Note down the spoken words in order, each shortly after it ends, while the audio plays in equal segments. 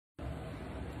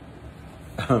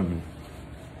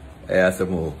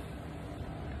Asemo.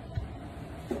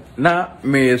 Na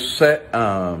me say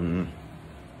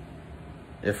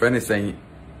your friend is saying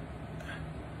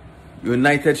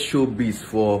United Showbiz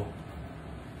for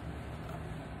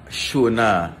show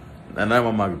na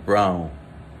Ama MacBrown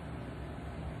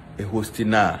a hosting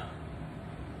na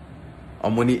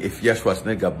Omoni if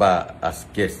Schwarzenegger ba as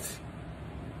guest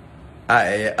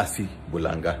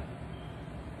Asibolanga.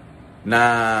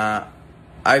 Na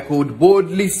I could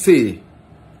boldly say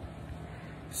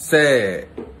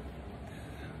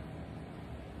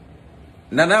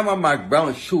Ama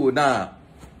MacBrown show na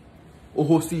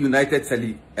host United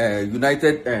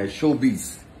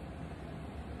Showbiz.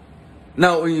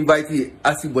 Now we invite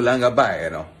Asibolanga by, you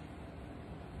know.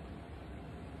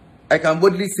 I can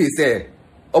boldly say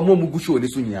Omo Mugusho ni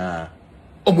sunya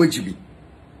Omo Ejibi.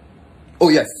 Oh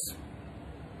yes.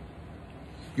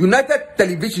 United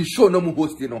Television show no mu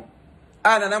host, you know.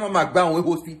 And Ama MacBrown we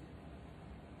host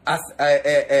as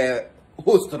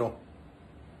host, no.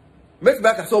 Make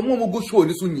back so Omo Mugusho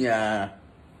ni sunya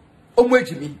Omo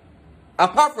Ejibi.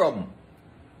 Apart from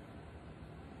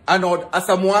Arnold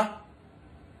Asamoah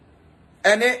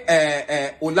and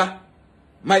Ola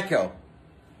Michael.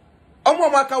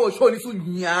 Omo Maka was showing this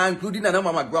nya, including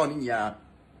Ama MacBrown nya.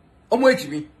 Omo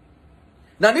Ejibi.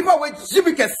 Na nipa we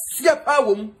Jimmy ke sia pa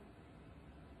wom.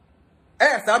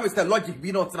 Sa Mr. Logic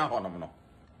be not na honom no.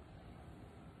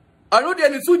 Ano de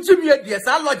ni su Jimmy de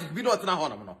sa Logic be not na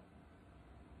honom no.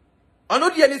 Ano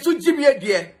de ni su Jimmy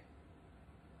de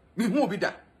mi hu bi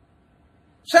da.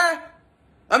 She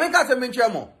America se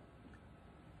menche mo.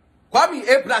 Kwami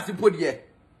A+ impodie.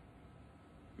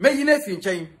 Me yine si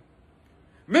nchen.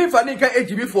 Me fa ni nka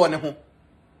Ejibi for ne ho.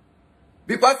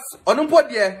 Because onu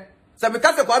podie se me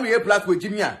ka se Kwami A+ we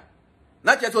Jimmy a.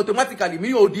 Na che automatically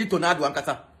me odi to na do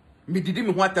ankasa. Me didi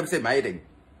me ho atem se my den.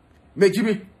 Me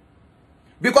Jimmy.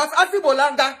 Because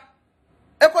Asibolanga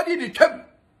ekodi di twem.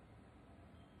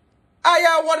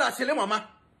 Aya wona sele mama.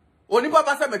 Oni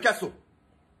baba se me keso.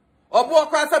 Obo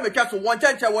okwa se me keso won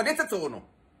chenche won tete no.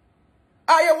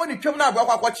 Aya woni twem na agba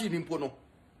kwakwa chi ni mpo no.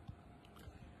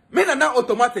 Me na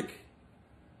automatic.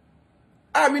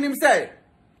 Minim say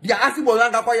dia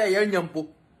Asibolanga kwa ya nyampo.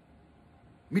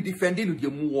 Me defending the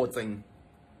mu wotin.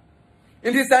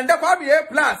 In the sender kwa be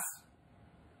A+.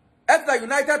 At the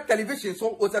United Television so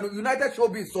or the United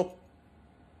Showbiz so.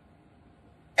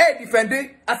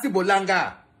 Defending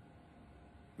Asibolanga.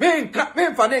 Me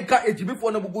fane nka Ejibi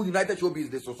for no bugu United Showbiz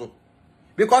this so.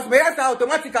 Because me yes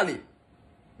automatically.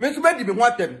 Me to be me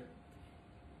watem.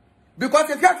 Because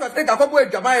if you have to take a couple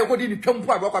of Jamaica go di twempo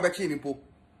agba be chi ni po.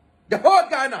 The whole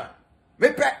Ghana me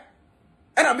pe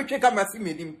and I make come see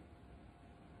me him.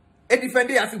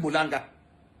 Defending Asibolanga.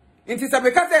 Inti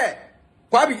sabeka say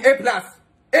kwa bi A+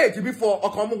 Ejibi for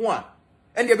okomo ho a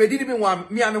and they be didi me wan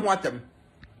me ame ho atem.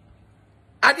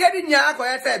 Ade di nya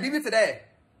akoye say bibi today.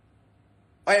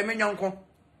 Oye me nyanko.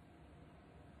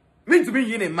 Me to be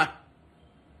yin ma.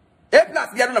 A+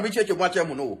 bia no na me cheche mo ache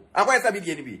mu no. Akoye say bi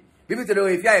die ni bi. Bibi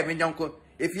today if ya me nyanko.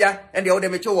 If ya and the other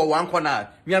me cho wan corner.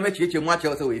 Me ame cheche mo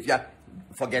ache say if ya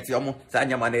forget your mo say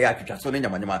nyama na ya twitwa so ne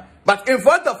nyama. But in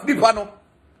front of people no.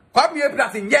 Kwa me A+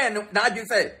 yen na agi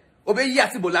say obeyi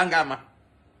Asibolanga ma.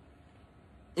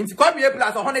 Inti kwa me A+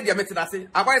 100 dia meti dase.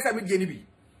 Akoye say me die ni bi.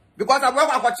 Because I work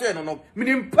akwache no no.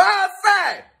 Meaning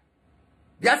perfect.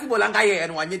 The Asibolanga ye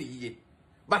and one ye.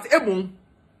 But Ebon,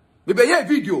 we be a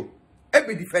video,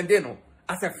 be defending no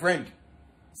as a friend.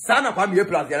 Sana kwa me A+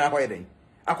 ya akoye den.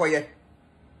 Akoye.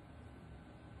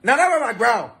 Na Ama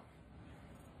MacBrown.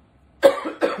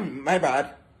 My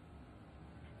bad.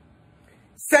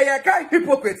 Say ya kai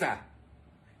hypocrite.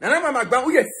 Na Ama MacBrown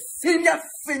we senior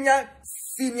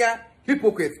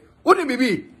hypocrite. Uni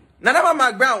bibi. Na Ama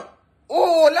MacBrown.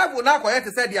 Oh, level na akoye te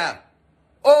said ya.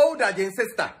 Oh, that Jane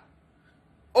sister.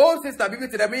 Oh, sister, bibi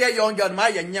to the me young girl,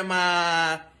 my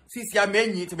nyama. Sisi ya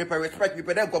menyi to be respect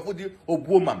people then go put the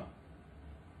obuomam.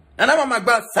 Na Ama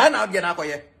MacBrown sana odi na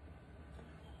akoye.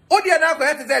 Odi na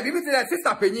akoye te say bibi to the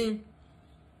sister penyin.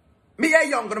 Me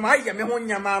young girl, my me ho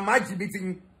nyama ma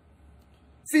jibitin.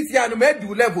 Sisi ya no me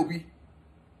do level bi.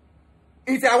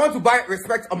 It I want to buy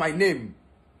respect on my name.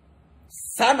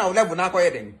 Sana level na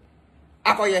akoye den.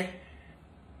 Akoye.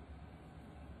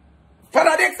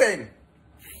 Fada Dickson.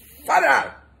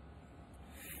 Fada.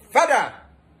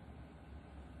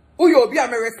 Uyo be a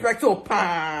me respect to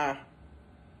pa.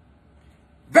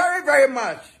 Very, very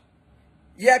much.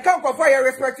 Yeah, come for your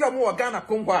respect to more Ghana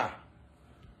Kumba.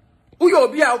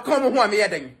 Uyo be a come who am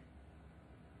yeding.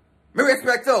 Me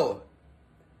respect to.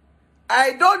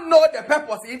 I don't know the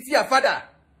purpose in your father.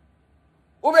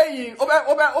 Obey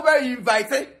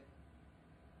invited.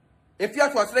 If you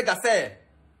have to like I say,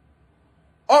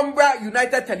 Umbra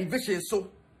United Television so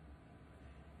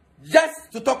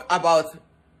just to talk about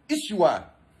issue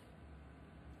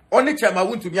only chairman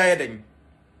want to be ahead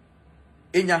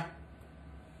Inya.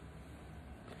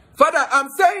 Father, I'm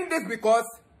saying this because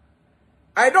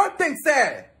I don't think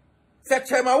say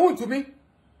chairman want to me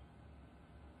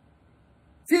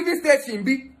TV station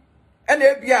be and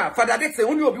Fada Dickson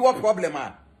only will be what problem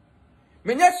ah.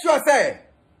 Me not sure say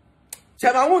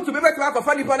chairman want to be better for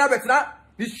funny for better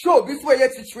the show this way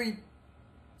yet tree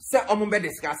say omumbe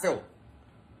discuss.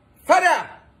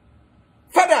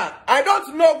 Father, I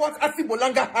don't know what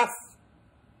Asibolanga has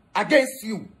against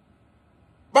you.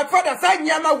 But Father, say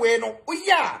nyama we no. Oh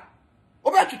yeah.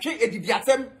 Over to treat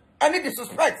edidiatem and any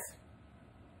disrespect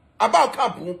about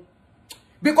Kampu.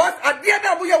 Because at the end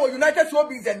of the year we United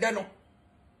Showbiz and then no.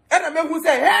 And I mean who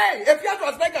say, hey, if you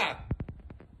was like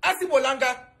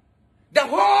Asibolanga, the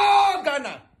whole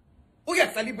Ghana, we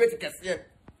are celebrating Kessie.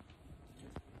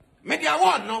 Media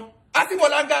one no.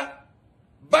 Asibolanga,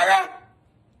 Bara,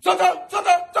 Toto,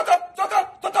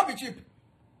 be cheap.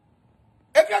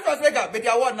 If you was like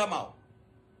media one now.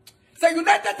 Say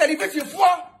United Television for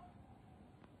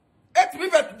 8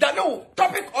 people that know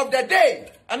topic of the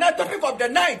day and that topic of the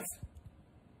night.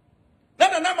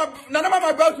 Nana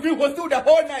MacBrown to me was through the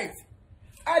whole night.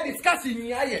 I discuss in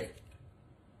here.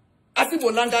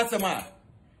 Asibolanga Sama.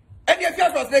 And if you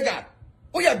was like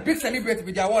we are big celebrity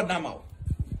with their award now.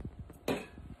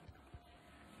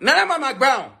 Nana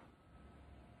MacBrown.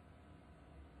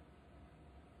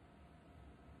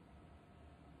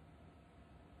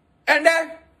 And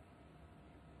then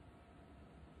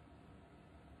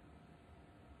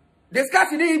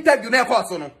discussing the interview never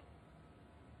so no.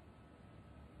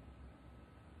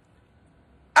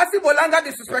 Asibolanga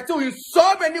disrespect you in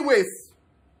so many ways.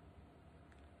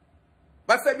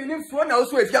 But I believe one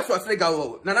also if you was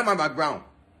legal Nana MacBrown.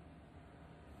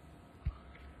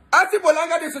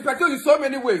 Asibolanga disrespect you in so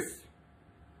many ways.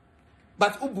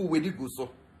 But Ubu we did go so.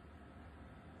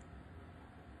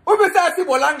 Ubu say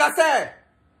Asibolanga say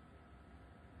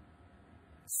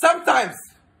sometimes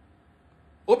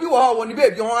Obi wa woni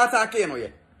baby on attack no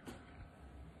ye.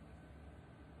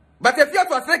 But if you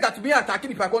was like to be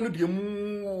attacking if I go no dey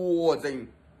mu zen.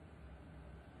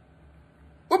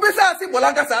 Obi say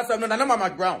Asibolanga say asem no na Ama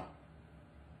MacBrown.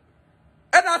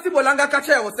 And Asibolanga ka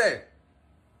che wo say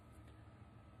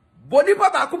boni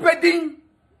baba ku pedin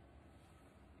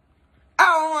a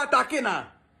on attacking na.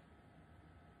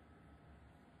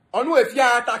 Onu e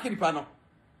fia attacking pa no.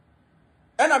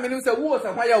 And I mean say wo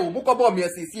say why wo ko bo me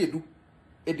asisi edu.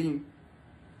 Edin.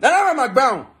 Nana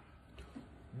MacBrown.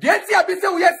 Deti abise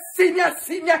we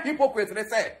senior hypocrite they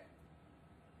say.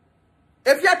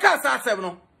 If you can't say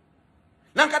no.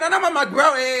 Nanka Nana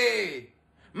MacBrown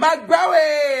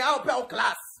I'll pay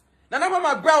class. Nana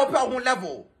MacBrown pay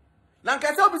level. Nanka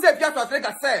say obise if you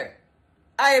to say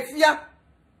I fear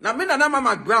na me Nana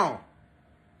MacBrown.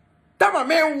 Tama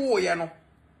me wo ye no.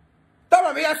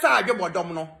 Tama me ya sa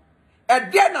adwebodom no. E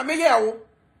de na me ye wo.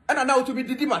 E na na to be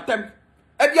didi matem.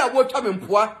 Ebi a wo twa me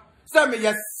mpoa say me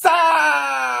yes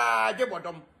sa je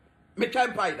bodom me try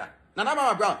paida Nana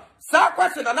MacBrown sa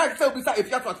question na say obi say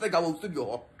if you to say wo studio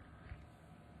ho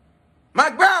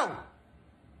MacBrown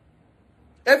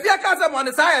if you can say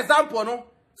one say example no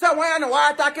say wan na wa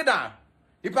attack da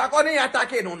ipa ko ni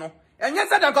attack no no enye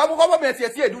say da ko me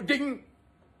siesie edu din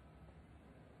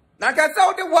na ka say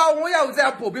o de wa wo ya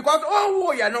example because oh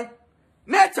wo ya no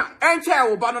nature enche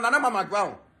wo ba no Nana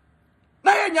MacBrown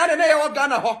na ye nya na ye wo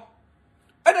Ghana ho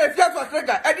and if you was like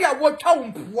e dia wo twa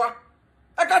mpoa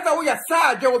e ka ta wo ya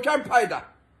sa je wo twa paida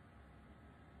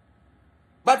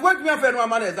but when me after no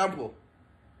man example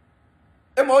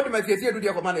e mo de me tie do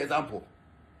dia ko man example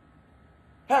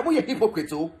hey we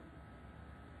hypocrite o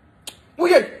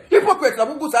we hypocrite na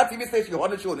bugu sa TV station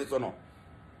on show ni so no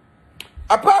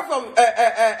apart from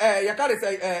you can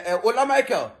say Ola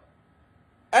Michael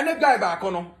and the guy back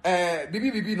no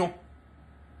bibi no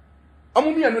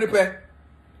amumi anu repe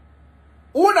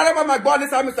wo na Ama MacBrown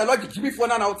say Mr. Logic Jimmy for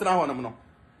na na utna ho no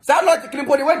sa Logic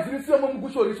klimpo de wan jiri si omo mgu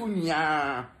show ni so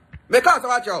nya me ka so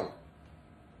wa cho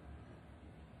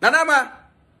Nana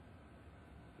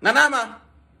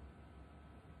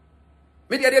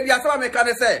me de bia so me ka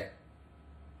ne say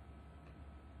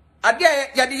ade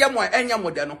ya de yamo enya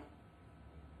mode no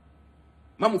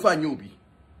mamu fa nya obi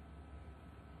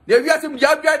de wi asem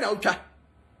ya bia na utwa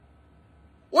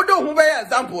wo do hu be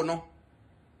example no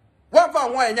one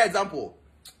for one example.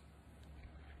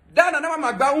 That Nana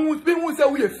MacBrown who say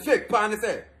we fake pan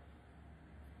say.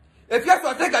 If you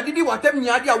have to take a didi watem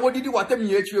nyadi a didi watem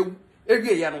nyechu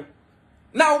ewie ye no.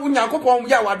 Now Nyankopon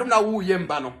ya wadom na wo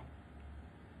yemba no.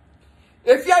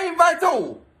 If you invite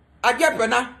Age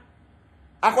pena.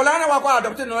 Akola na wakwa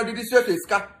adopted no di this year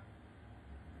ska.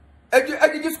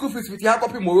 Eji school fees with ya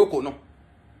copy Morocco no.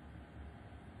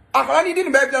 Akola ni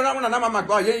din be na Ama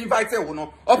MacBrown ye invite wo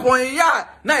no. Opon ya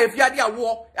na efiade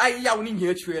awo ayi ya wo ni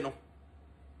nya tire no.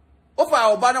 Ofa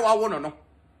oba na wawo no no.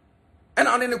 E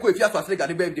na ne ko efia so aslega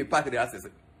ne birthday party dey access.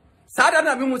 Sada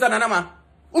na mi musa na nama.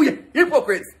 Uye,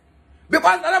 hypocrite.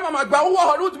 Because Ama MacBrown wo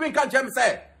ho no tumi kan chem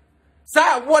say.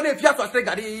 Sa wo na efia so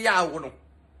aslega dey ya wo no.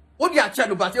 What you are trying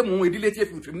to but we delete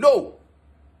future. No.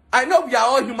 I know we are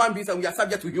all human beings and we are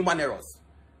subject to human errors.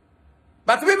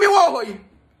 But me wo hoyi.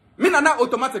 Me na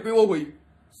automatic me wo hoyi.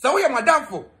 So we madam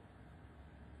for.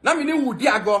 Na me ni wudi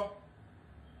ago.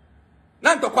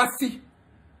 Na ntokwasi.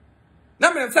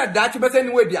 Na me say that you be say ni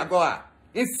we di ago a.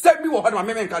 Instead me wo ho na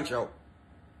me kan show.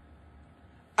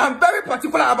 I'm very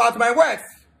particular about my words.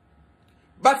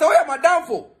 But so we madam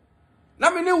for. Na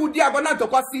me ni wudi ago na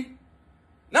ntokwasi.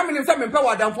 Na me say me mpa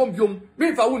wadam fom biom.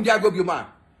 Me fa wundi ago biom a.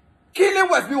 Killing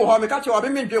was me wo ho me ka che wa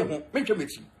me ndwe ho. Me ntwe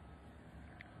mechi.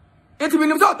 It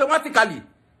means automatically.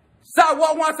 Sa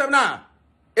wo one seven na.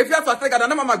 If you have to take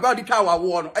Ama MacBrown di ka wa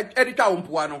wo no, e ka wo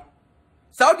mpoa no.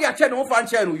 Sa odi a che no fan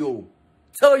che no yo.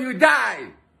 Till you die.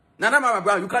 Na Ama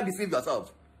MacBrown, you can't deceive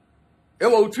yourself. E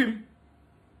wo trim.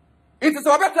 It is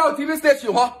our better TV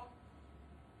station ho.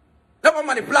 Never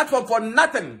money platform for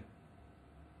nothing.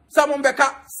 Someone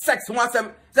beka sex one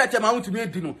seven. Say chema want to be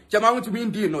di no. Chema want to be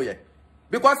di no ye.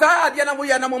 Because I had na mo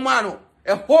ye na mo ma no.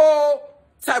 A whole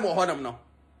time of honor no.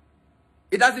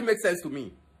 It doesn't make sense to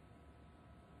me.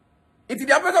 It's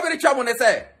the opposite of the charm when they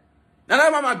say,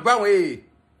 Ama MacBrown, eh?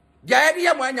 The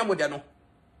idea mo anya mo de no.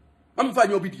 I'm fine,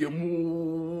 you'll be the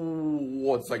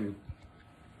what's saying.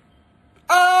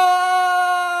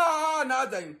 Ah,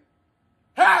 nothing.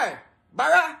 Hey,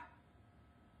 Bara,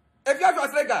 if you have a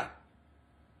slugger,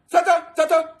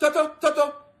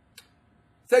 Toto.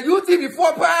 Say you see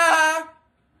before, pa.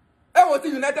 I was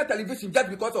in United Television just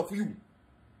because of you.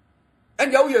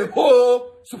 And you are a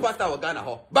whole superstar of Ghana.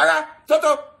 Ho. Bara,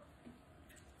 Toto.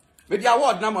 With the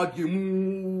award number,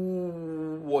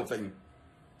 you what's saying?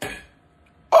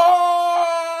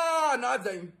 Oh,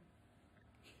 nothing.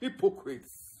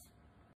 Hypocrites.